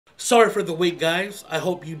Sorry for the wait, guys. I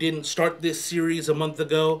hope you didn't start this series a month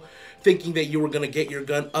ago thinking that you were going to get your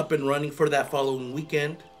gun up and running for that following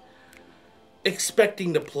weekend,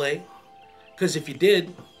 expecting to play. Because if you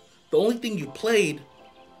did, the only thing you played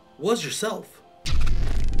was yourself.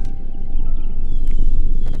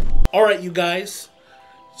 Alright, you guys.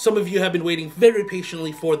 Some of you have been waiting very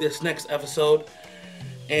patiently for this next episode.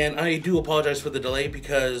 And I do apologize for the delay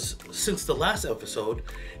because since the last episode,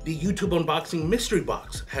 the YouTube unboxing mystery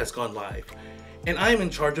box has gone live. And I am in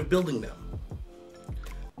charge of building them.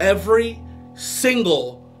 Every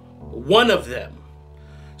single one of them.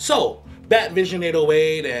 So, Batvision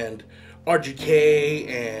 808 and RGK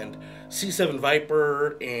and C7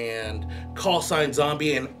 Viper and Call Sign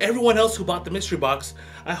Zombie and everyone else who bought the mystery box,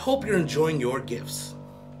 I hope you're enjoying your gifts.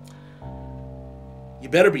 You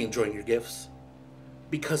better be enjoying your gifts,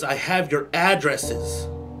 because I have your addresses.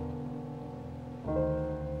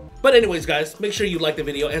 But anyways, guys, make sure you like the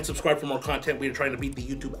video and subscribe for more content. We are trying to beat the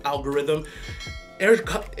YouTube algorithm.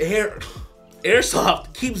 Airsoft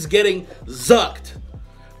keeps getting zucked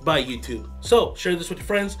by YouTube. So share this with your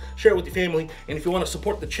friends, share it with your family, and if you want to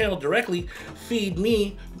support the channel directly, feed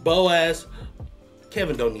me, Boaz.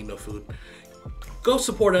 Kevin don't need no food. Go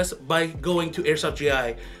support us by going to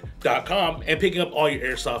airsoftgi.com and picking up all your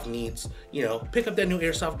airsoft needs. You know, pick up that new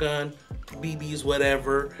airsoft gun, BBs,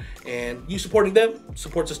 whatever, and you supporting them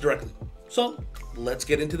supports us directly. So let's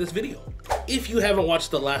get into this video. If you haven't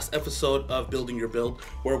watched the last episode of Building Your Build,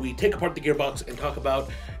 where we take apart the gearbox and talk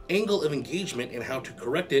about angle of engagement and how to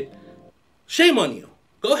correct it, shame on you.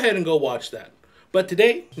 Go ahead and go watch that. But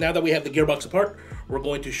today, now that we have the gearbox apart, we're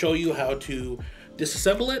going to show you how to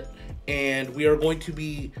disassemble it, and we are going to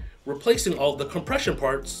be replacing all the compression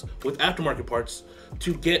parts with aftermarket parts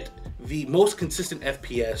to get the most consistent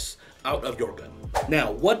FPS out of your gun.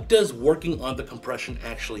 Now, what does working on the compression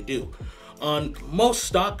actually do? On most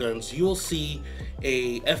stock guns, you'll see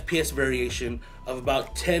a FPS variation of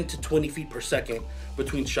about 10 to 20 feet per second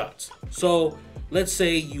between shots. So let's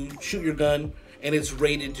say you shoot your gun and it's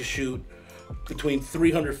rated to shoot between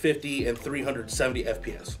 350 and 370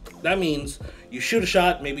 FPS. That means you shoot a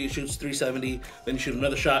shot, maybe it shoots 370, then you shoot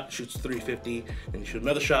another shot, it shoots 350, then you shoot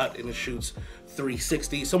another shot and it shoots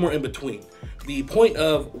 360, somewhere in between. The point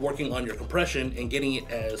of working on your compression and getting it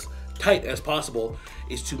as tight as possible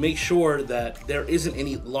is to make sure that there isn't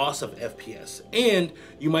any loss of FPS, and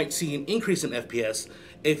you might see an increase in FPS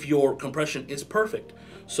if your compression is perfect.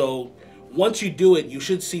 So once you do it, you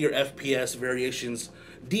should see your FPS variations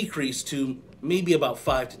decrease to maybe about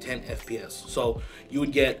 5 to 10 FPS. So you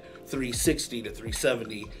would get 360 to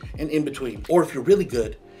 370 and in between. Or if you're really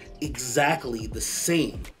good, exactly the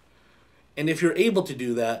same. And if you're able to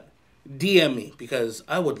do that, DM me, because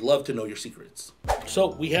I would love to know your secrets.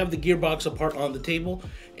 So we have the gearbox apart on the table,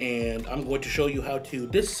 and I'm going to show you how to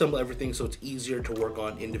disassemble everything so it's easier to work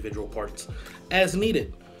on individual parts as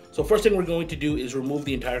needed. So first thing we're going to do is remove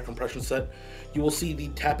the entire compression set. You will see the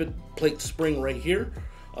tappet plate spring right here.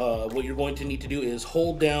 What you're going to need to do is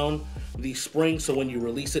hold down the spring so when you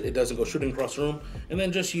release it, it doesn't go shooting across the room, and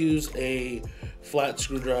then just use a flat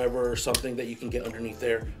screwdriver or something that you can get underneath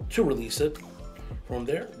there to release it. From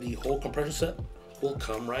there, the whole compression set will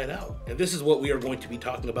come right out. And this is what we are going to be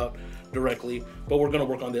talking about directly, but we're going to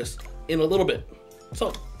work on this in a little bit.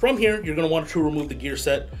 So from here, you're going to want to remove the gear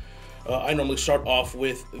set. I normally start off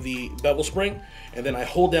with the bevel spring, and then I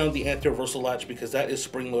hold down the anti-reversal latch because that is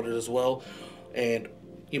spring loaded as well, and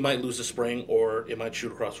you might lose the spring or it might shoot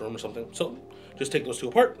across the room or something. So just take those two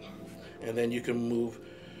apart, and then you can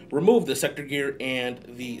remove the sector gear and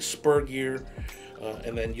the spur gear,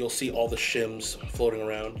 and then you'll see all the shims floating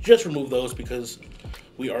around. Just remove those because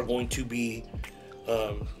we are going to be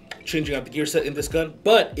changing out the gear set in this gun.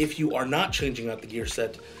 But if you are not changing out the gear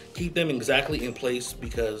set, keep them exactly in place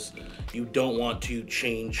because you don't want to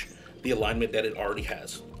change the alignment that it already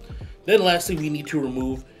has. Then lastly, we need to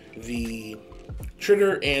remove the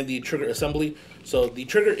trigger and the trigger assembly. So the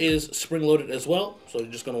trigger is spring loaded as well, so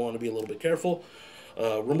you're just going to want to be a little bit careful.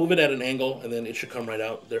 Remove it at an angle and then it should come right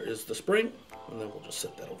out. There is the spring, and then we'll just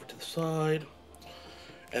set that over to the side.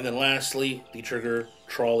 And then lastly, the trigger,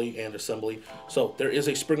 trolley, and assembly. So there is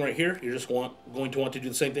a spring right here. You're just going to want to do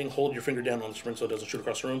the same thing. Hold your finger down on the spring so it doesn't shoot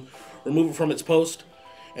across the room. Remove it from its post.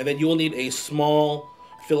 And then you will need a small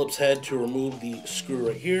Phillips head to remove the screw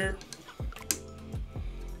right here.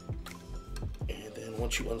 And then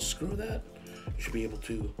once you unscrew that, you should be able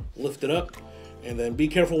to lift it up. And then be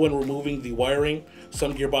careful when removing the wiring.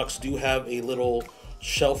 Some gearbox do have a little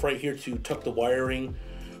shelf right here to tuck the wiring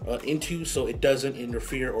into so it doesn't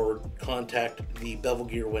interfere or contact the bevel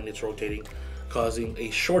gear when it's rotating, causing a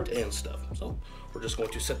short and stuff. So we're just going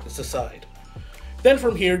to set this aside. Then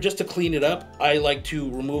from here, just to clean it up, I like to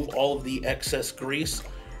remove all of the excess grease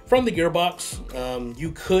from the gearbox.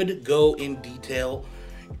 You could go in detail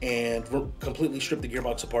and completely strip the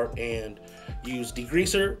gearbox apart and use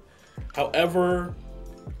degreaser. However,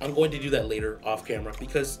 I'm going to do that later off camera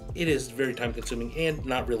because it is very time consuming and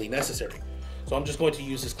not really necessary. So I'm just going to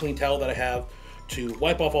use this clean towel that I have to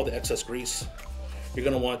wipe off all the excess grease. You're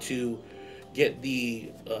going to want to get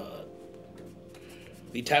the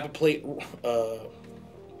tappet plate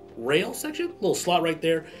rail section, little slot right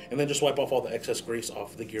there, and then just wipe off all the excess grease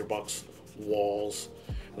off the gearbox walls,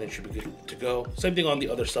 and then it should be good to go. Same thing on the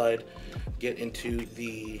other side. Get into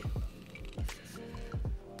the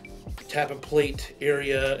tappet plate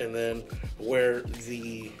area, and then where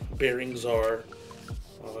the bearings are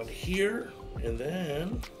on here, and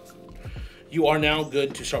then you are now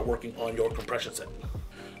good to start working on your compression set.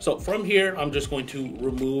 So from here, I'm just going to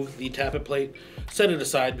remove the tappet plate, set it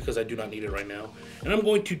aside because I do not need it right now. And I'm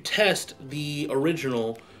going to test the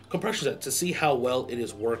original compression set to see how well it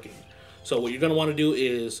is working. So what you're gonna wanna do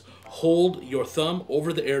is hold your thumb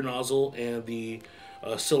over the air nozzle and the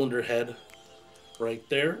cylinder head right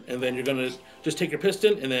there. And then you're gonna just take your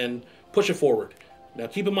piston and then push it forward. Now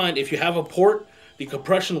keep in mind, if you have a port, the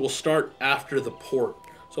compression will start after the port.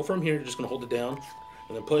 So from here, you're just gonna hold it down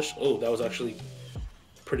and then push. Oh, that was actually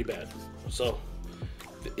pretty bad. So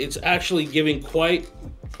it's actually giving quite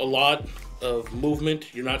a lot of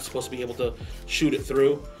movement. You're not supposed to be able to shoot it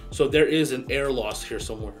through. So there is an air loss here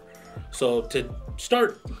somewhere. So to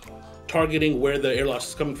start targeting where the air loss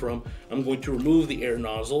is coming from, I'm going to remove the air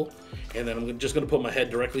nozzle, and then I'm just going to put my head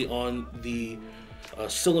directly on the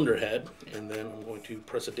cylinder head, and then I'm going to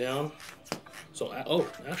press it down. So, oh,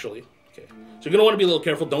 actually, okay. So you're going to want to be a little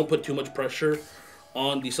careful. Don't put too much pressure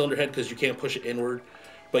on the cylinder head because you can't push it inward.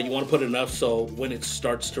 But you want to put enough so when it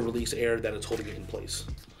starts to release air that it's holding it in place.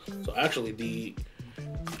 So actually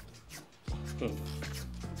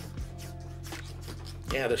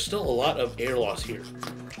yeah, there's still a lot of air loss here.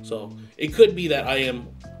 So it could be that I am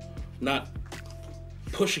not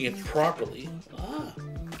pushing it properly.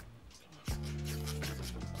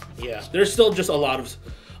 Yeah, there's still just a lot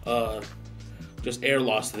of just air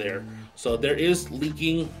loss there. So there is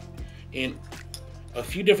leaking in a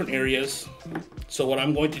few different areas. So what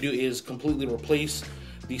I'm going to do is completely replace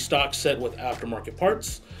the stock set with aftermarket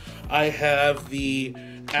parts. I have the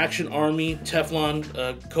Action Army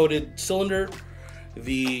Teflon coated cylinder,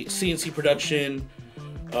 the CNC Production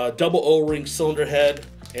double O-ring cylinder head,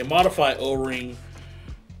 a Modify O-ring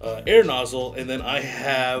air nozzle, and then I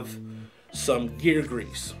have some gear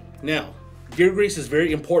grease. Now, gear grease is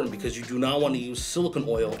very important because you do not want to use silicone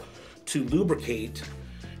oil to lubricate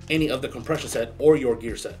any of the compression set or your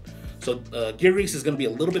gear set. So gear grease is going to be a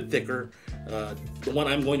little bit thicker. The one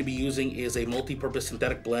I'm going to be using is a multi-purpose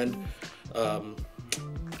synthetic blend.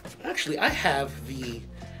 Actually, I have the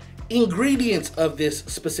ingredients of this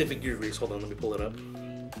specific gear grease. Hold on, let me pull it up.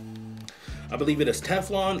 I believe it is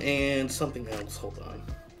Teflon and something else. Hold on.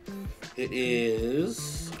 It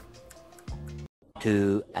is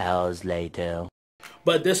 2 hours later.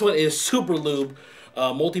 But this one is Super Lube,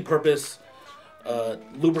 multi-purpose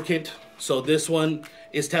lubricant. So this one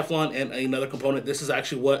is Teflon and another component. This is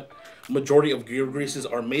actually what majority of gear greases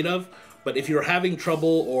are made of. But if you're having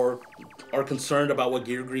trouble or are concerned about what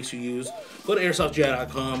gear grease you use, go to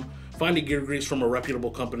airsoftgi.com. Find a gear grease from a reputable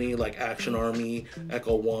company like Action Army,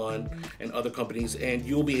 Echo One, and other companies, and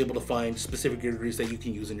you'll be able to find specific gear grease that you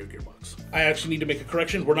can use in your gearbox. I actually need to make a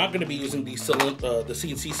correction. We're not going to be using the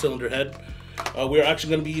CNC cylinder head. We're actually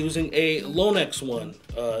going to be using a Lonex one.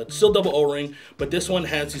 It's still double O-ring, but this one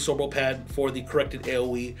has the sorbo pad for the corrected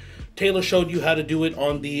AOE. Taylor showed you how to do it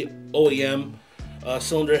on the OEM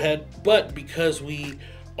cylinder head, but because we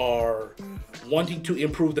are wanting to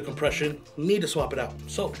improve the compression, we need to swap it out.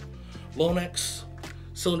 So Lonex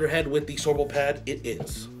cylinder head with the sorbo pad, it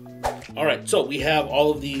is. All right, so we have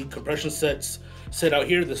all of the compression sets set out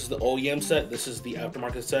here. This is the OEM set, this is the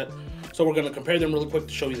aftermarket set. So we're gonna compare them really quick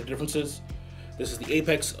to show you the differences. This is the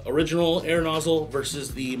Apex original air nozzle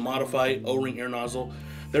versus the modified O-ring air nozzle.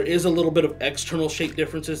 There is a little bit of external shape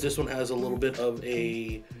differences. This one has a little bit of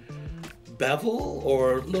a bevel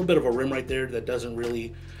or a little bit of a rim right there that doesn't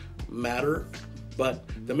really matter. But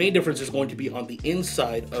the main difference is going to be on the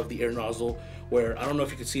inside of the air nozzle, where I don't know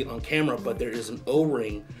if you can see it on camera, but there is an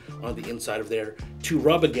O-ring on the inside of there to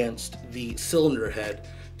rub against the cylinder head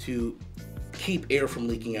to keep air from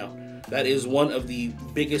leaking out. That is one of the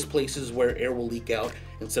biggest places where air will leak out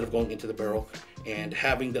instead of going into the barrel, and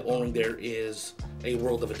having the O-ring there is a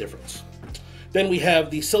world of a difference. Then we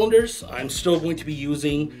have the cylinders. I'm still going to be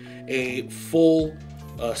using a full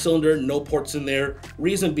cylinder, no ports in there.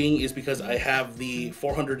 Reason being is because I have the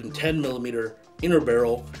 410 millimeter inner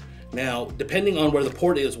barrel. Now, depending on where the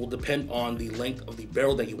port is will depend on the length of the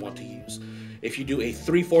barrel that you want to use. If you do a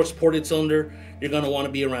 3/4 ported cylinder, you're going to want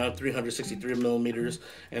to be around 363 millimeters,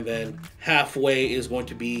 and then halfway is going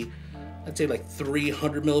to be, I'd say, like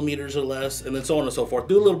 300 millimeters or less, and then so on and so forth.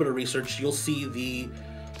 Do a little bit of research. You'll see the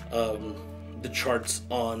charts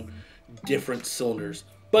on different cylinders.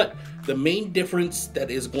 But the main difference that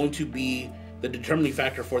is going to be the determining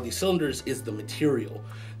factor for these cylinders is the material.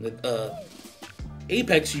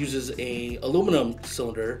 Apex uses a aluminum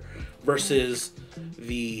cylinder versus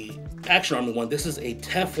the Action Army one. This is a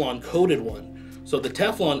Teflon coated one. So the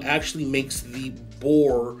Teflon actually makes the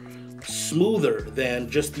bore smoother than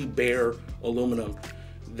just the bare aluminum,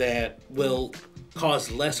 that will cause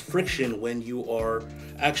less friction when you are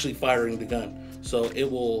actually firing the gun. So it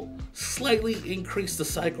will slightly increase the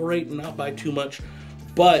cycle rate, not by too much,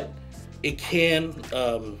 but it can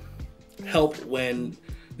help when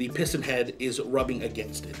the piston head is rubbing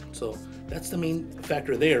against it. So that's the main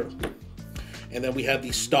factor there. And then we have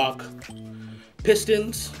the stock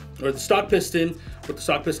pistons, or the stock piston with the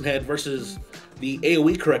stock piston head versus the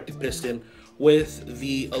AOE corrected piston with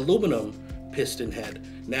the aluminum piston head.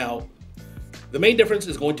 Now, the main difference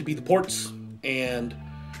is going to be the ports and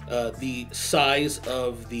the size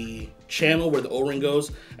of the channel where the O-ring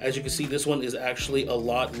goes. As you can see, this one is actually a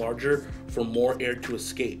lot larger for more air to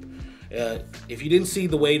escape. If you didn't see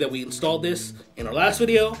the way that we installed this in our last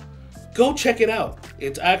video, go check it out.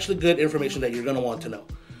 It's actually good information that you're going to want to know.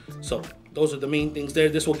 So those are the main things there.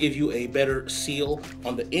 This will give you a better seal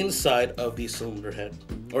on the inside of the cylinder head,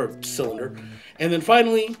 or cylinder. And then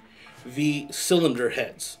finally, the cylinder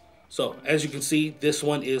heads. So as you can see, this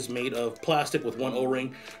one is made of plastic with one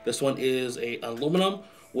O-ring. This one is a aluminum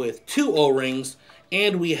with two O-rings,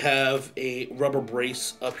 and we have a rubber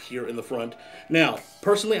brace up here in the front. Now,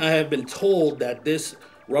 personally, I have been told that this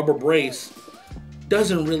rubber brace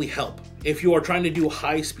doesn't really help. If you are trying to do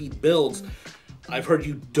high-speed builds, I've heard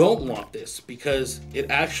you don't want this because it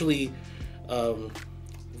actually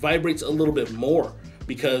vibrates a little bit more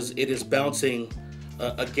because it is bouncing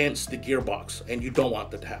against the gearbox, and you don't want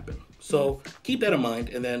that to happen. So keep that in mind.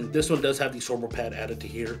 And then this one does have the sorbo pad added to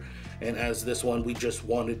here, and as this one, we just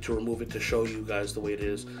wanted to remove it to show you guys the way it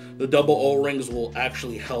is. The double O-rings will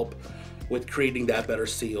actually help with creating that better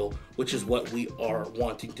seal, which is what we are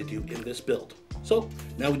wanting to do in this build. So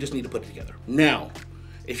now we just need to put it together. Now,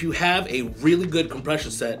 if you have a really good compression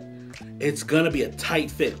set, it's gonna be a tight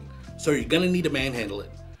fit. So you're gonna need to manhandle it,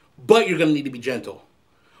 but you're gonna need to be gentle,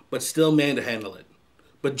 but still manhandle it,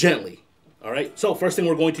 but gently. All right, so first thing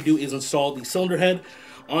we're going to do is install the cylinder head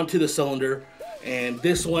onto the cylinder, and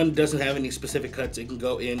this one doesn't have any specific cuts. It can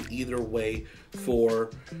go in either way for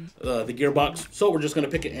the gearbox. So we're just gonna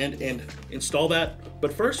pick an end and install that.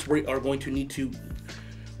 But first, we are going to need to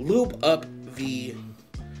lube up the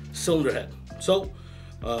cylinder head. So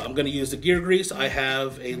I'm gonna use the gear grease. I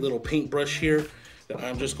have a little paintbrush here that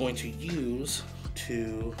I'm just going to use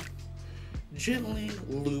to gently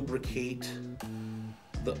lubricate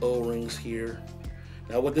the O-rings here.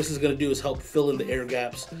 Now what this is going to do is help fill in the air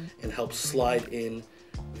gaps and help slide in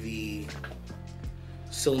the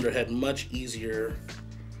cylinder head much easier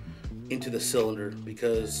into the cylinder,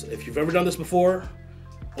 because if you've ever done this before,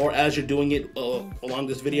 or as you're doing it along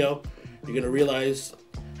this video, you're going to realize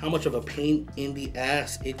how much of a pain in the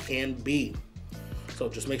ass it can be. So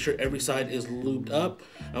just make sure every side is lubed up.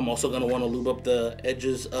 I'm also going to want to lube up the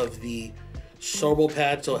edges of the sorbo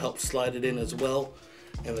pad so it helps slide it in as well.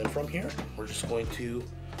 And then from here, we're just going to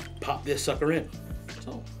pop this sucker in.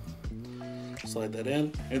 So slide that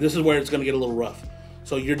in, and this is where it's going to get a little rough.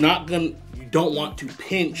 So you don't want to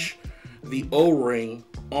pinch the O-ring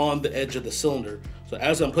on the edge of the cylinder. So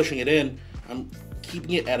as I'm pushing it in, I'm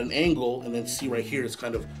keeping it at an angle, and then see right here, it's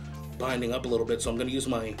kind of binding up a little bit. So I'm going to use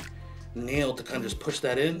my nail to kind of just push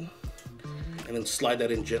that in, and then slide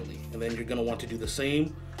that in gently. And then you're going to want to do the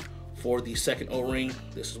same for the second O-ring.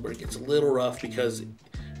 This is where it gets a little rough because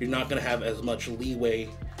you're not going to have as much leeway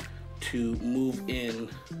to move in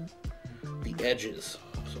the edges.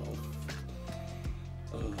 So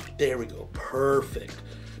there we go, perfect.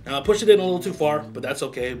 Now I pushed it in a little too far, but that's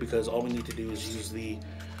okay because all we need to do is use the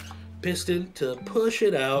piston to push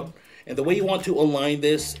it out. And the way you want to align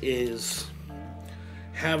this is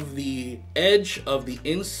have the edge of the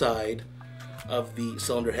inside of the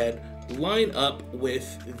cylinder head line up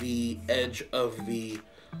with the edge of the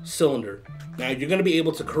cylinder. Now you're going to be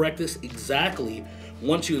able to correct this exactly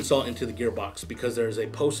once you install it into the gearbox, because there's a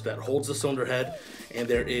post that holds the cylinder head and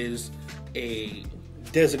there is a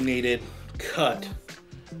designated cut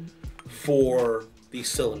for the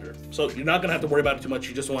cylinder. So you're not gonna have to worry about it too much.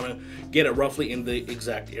 You just wanna get it roughly in the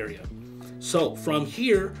exact area. So from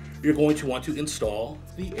here, you're going to want to install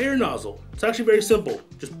the air nozzle. It's actually very simple.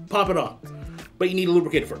 Just pop it on. But you need to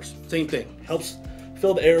lubricate it first. Same thing. Helps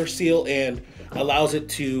fill the air seal and allows it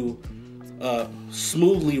to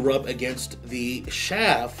smoothly rub against the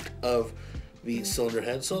shaft of the cylinder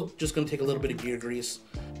head. So just gonna take a little bit of gear grease.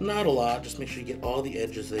 Not a lot, just make sure you get all the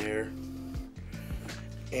edges there.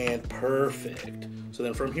 And perfect. So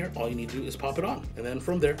then from here, all you need to do is pop it on. And then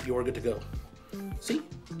from there, you are good to go. See,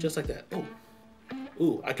 just like that. Oh,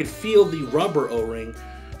 ooh, I could feel the rubber O-ring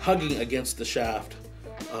hugging against the shaft.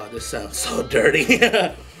 This sounds so dirty.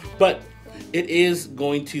 But it is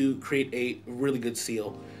going to create a really good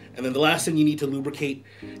seal. And then the last thing you need to lubricate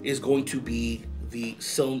is going to be the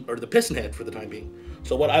cylinder or the piston head for the time being.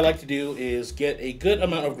 So what I like to do is get a good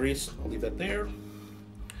amount of grease. I'll leave that there.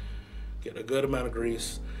 Get a good amount of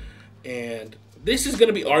grease. And this is going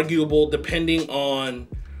to be arguable depending on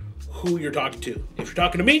who you're talking to. If you're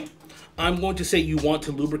talking to me, I'm going to say you want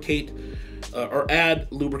to lubricate or add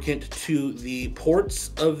lubricant to the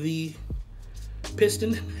ports of the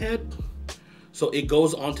piston head. So it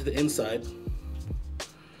goes onto the inside,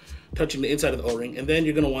 touching the inside of the O-ring. And then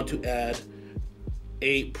you're going to want to add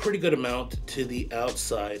a pretty good amount to the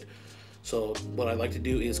outside. So what I like to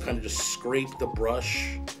do is kind of just scrape the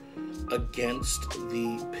brush against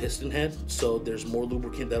the piston head so there's more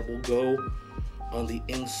lubricant that will go on the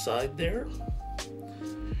inside there.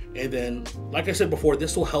 And then, like I said before,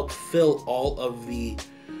 this will help fill all of the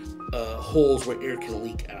holes where air can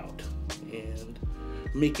leak out and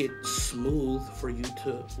make it smooth for you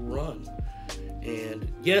to run.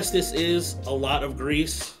 And yes, this is a lot of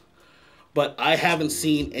grease, but I haven't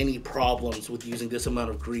seen any problems with using this amount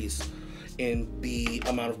of grease in the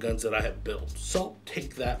amount of guns that I have built. So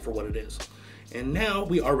take that for what it is. And now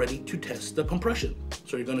we are ready to test the compression.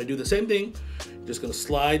 So you're gonna do the same thing. You're just gonna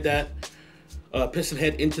slide that piston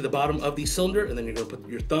head into the bottom of the cylinder, and then you're gonna put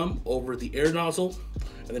your thumb over the air nozzle,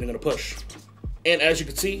 and then you're gonna push. And as you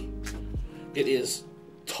can see, it is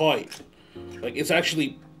tight. Like, it's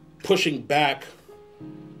actually pushing back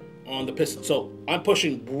on the piston. So I'm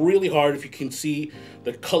pushing really hard. If you can see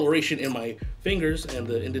the coloration in my fingers and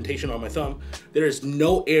the indentation on my thumb, there is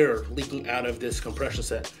no air leaking out of this compression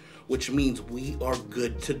set, which means we are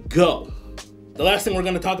good to go. The last thing we're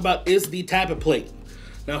going to talk about is the tappet plate.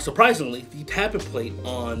 Now, surprisingly, the tappet plate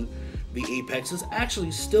on the Apex is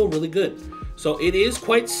actually still really good. So it is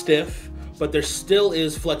quite stiff, but there still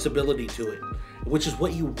is flexibility to it, which is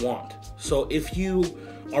what you want. So if you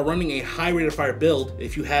are running a high rate of fire build,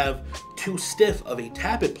 if you have too stiff of a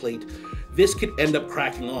tappet plate, this could end up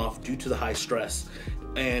cracking off due to the high stress,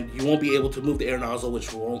 and you won't be able to move the air nozzle,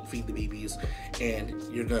 which won't feed the BBs, and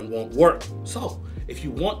your gun won't work. So if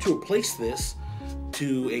you want to replace this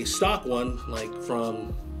to a stock one, like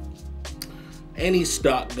from any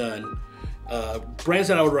stock gun, brands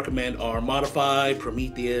that I would recommend are Modify,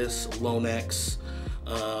 Prometheus, Lonex.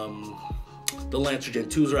 The Lancer Gen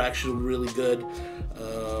 2s are actually really good.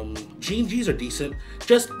 G&Gs are decent.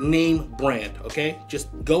 Just name brand, okay? Just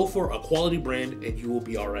go for a quality brand and you will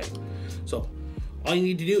be all right. So all you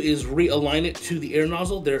need to do is realign it to the air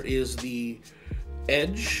nozzle. There is the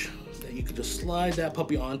edge that you can just slide that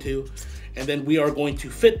puppy onto, and then we are going to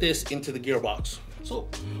fit this into the gearbox. So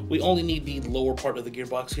we only need the lower part of the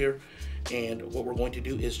gearbox here, and what we're going to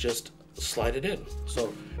do is just slide it in.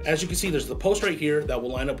 So as you can see, there's the post right here that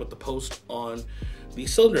will line up with the post on the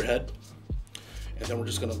cylinder head. And then we're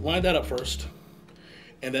just gonna line that up first.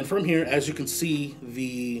 And then from here, as you can see,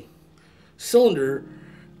 the cylinder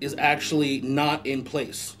is actually not in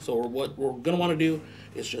place. So what we're gonna wanna do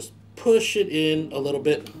is just push it in a little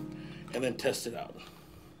bit and then test it out.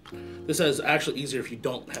 This is actually easier if you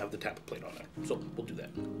don't have the tappet plate on there. So we'll do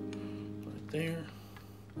that. Right there.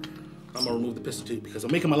 I'm gonna remove the piston tube because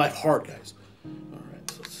I'm making my life hard, guys. All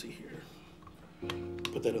right, so let's see here.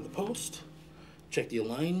 Put that in the post. Check the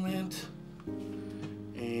alignment.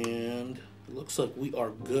 And it looks like we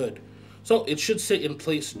are good. So it should sit in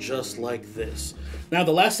place just like this. Now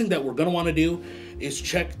the last thing that we're gonna wanna do is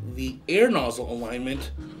check the air nozzle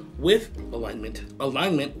alignment with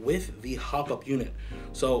the hop-up unit.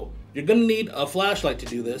 So you're gonna need a flashlight to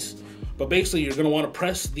do this, but basically you're gonna wanna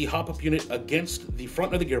press the hop-up unit against the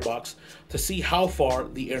front of the gearbox to see how far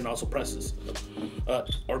the air nozzle presses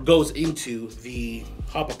or goes into the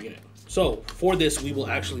hop-up unit. So for this, we will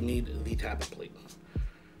actually need the tappet plate.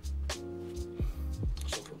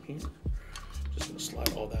 So from here, just gonna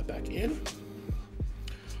slide all that back in.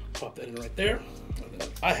 Pop that in right there. And then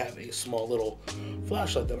I have a small little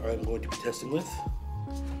flashlight that I'm going to be testing with.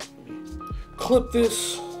 Clip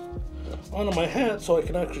this onto my hat so I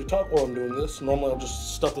can actually talk while I'm doing this. Normally I'll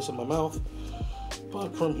just stuff this in my mouth.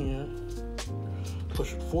 But from here,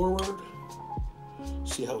 push it forward.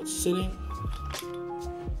 See how it's sitting.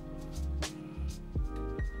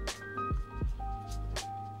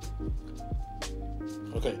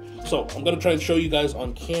 Okay, so I'm gonna try and show you guys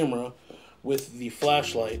on camera with the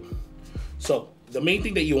flashlight. So the main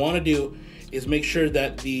thing that you wanna do is make sure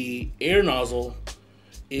that the air nozzle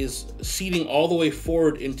is seating all the way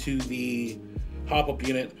forward into the hop-up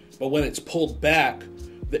unit, but when it's pulled back,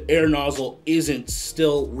 the air nozzle isn't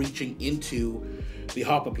still reaching into the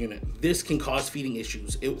hop-up unit. This can cause feeding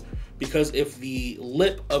issues because if the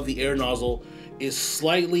lip of the air nozzle is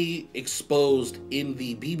slightly exposed in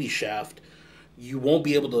the BB shaft, you won't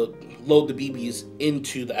be able to load the BBs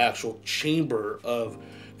into the actual chamber of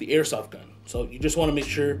the airsoft gun. So you just want to make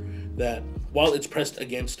sure that while it's pressed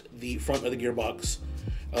against the front of the gearbox,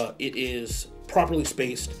 it is properly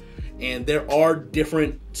spaced, and there are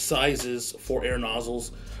different sizes for air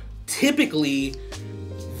nozzles. Typically,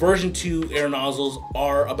 version 2 air nozzles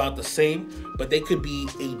are about the same, but they could be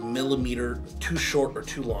a millimeter too short or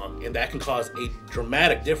too long, and that can cause a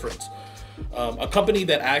dramatic difference. A company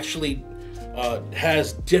that actually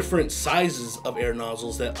has different sizes of air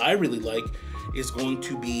nozzles that I really like is going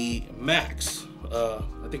to be Max. I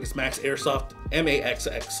think it's Max Airsoft,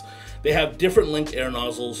 MAXX. They have different length air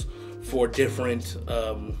nozzles for different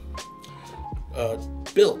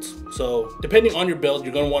builds. So depending on your build,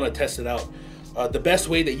 you're going to want to test it out. The best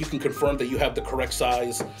way that you can confirm that you have the correct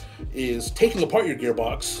size is taking apart your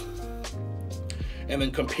gearbox and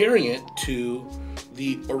then comparing it to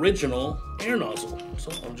the original air nozzle.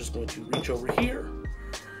 So I'm just going to reach over here,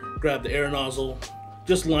 grab the air nozzle,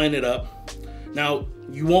 just line it up. Now,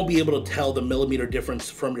 you won't be able to tell the millimeter difference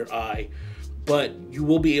from your eye, but you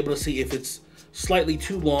will be able to see if it's slightly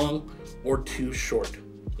too long or too short.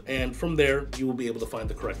 And from there, you will be able to find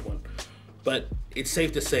the correct one. But it's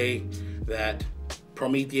safe to say that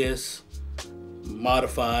Prometheus,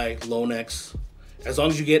 Modify, Lonex, as long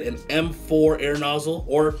as you get an M4 air nozzle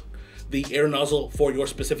or the air nozzle for your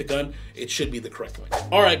specific gun, it should be the correct one.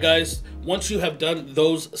 All right, guys, once you have done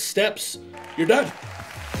those steps, you're done.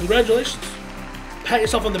 Congratulations. Pat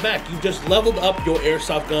yourself on the back. You just leveled up your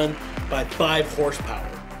airsoft gun by 5 horsepower.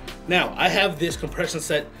 Now, I have this compression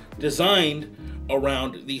set designed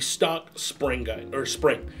around the stock spring guide, or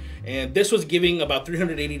spring. And this was giving about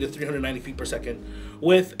 380 to 390 feet per second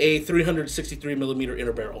with a 363 millimeter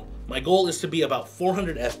inner barrel. My goal is to be about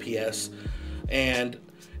 400 FPS, and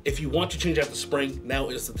if you want to change out the spring, now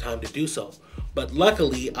is the time to do so. But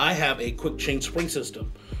luckily, I have a quick change spring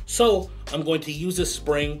system. So I'm going to use this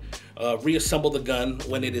spring, reassemble the gun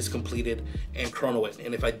when it is completed, and chrono it.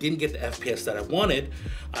 And if I didn't get the FPS that I wanted,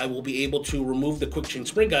 I will be able to remove the quick change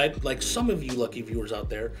spring guide, like some of you lucky viewers out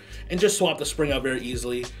there, and just swap the spring out very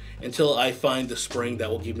easily until I find the spring that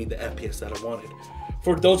will give me the FPS that I wanted.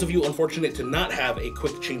 For those of you unfortunate to not have a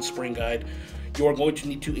quick change spring guide, you are going to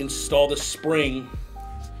need to install the spring.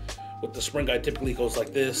 With the spring guide, typically goes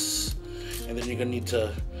like this, and then you're gonna need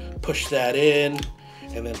to push that in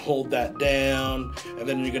and then hold that down, and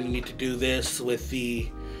then you're gonna need to do this with the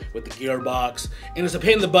gearbox, and it's a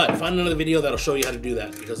pain in the butt. Find another video that'll show you how to do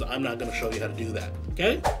that, because I'm not gonna show you how to do that,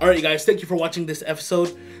 okay? All right, you guys, thank you for watching this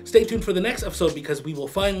episode. Stay tuned for the next episode, because we will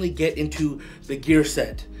finally get into the gear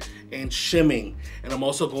set and shimming, and I'm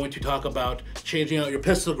also going to talk about changing out your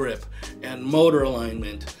pistol grip and motor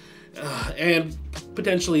alignment, and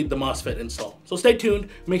potentially the MOSFET install. So stay tuned.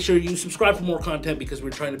 Make sure you subscribe for more content, because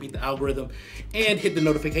we're trying to beat the algorithm, and hit the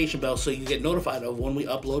notification bell so you get notified of when we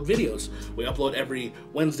upload videos. We upload every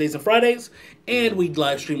Wednesdays and Fridays, and we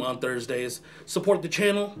live stream on Thursdays. Support the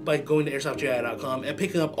channel by going to airsoftgi.com and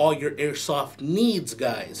picking up all your airsoft needs,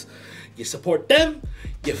 guys. You support them,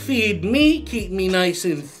 you feed me, keep me nice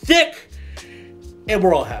and thick, and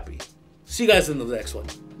we're all happy. See you guys in the next one.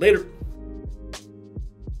 Later.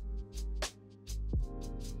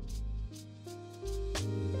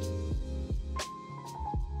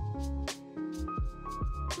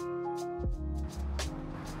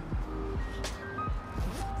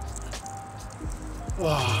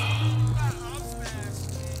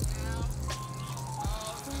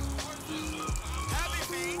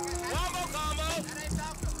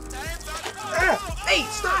 Hey,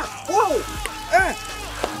 stop! Whoa!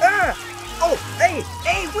 Oh, hey,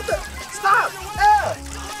 what the? Stop!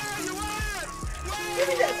 Give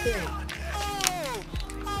me that thing.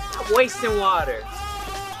 I'm wasting water.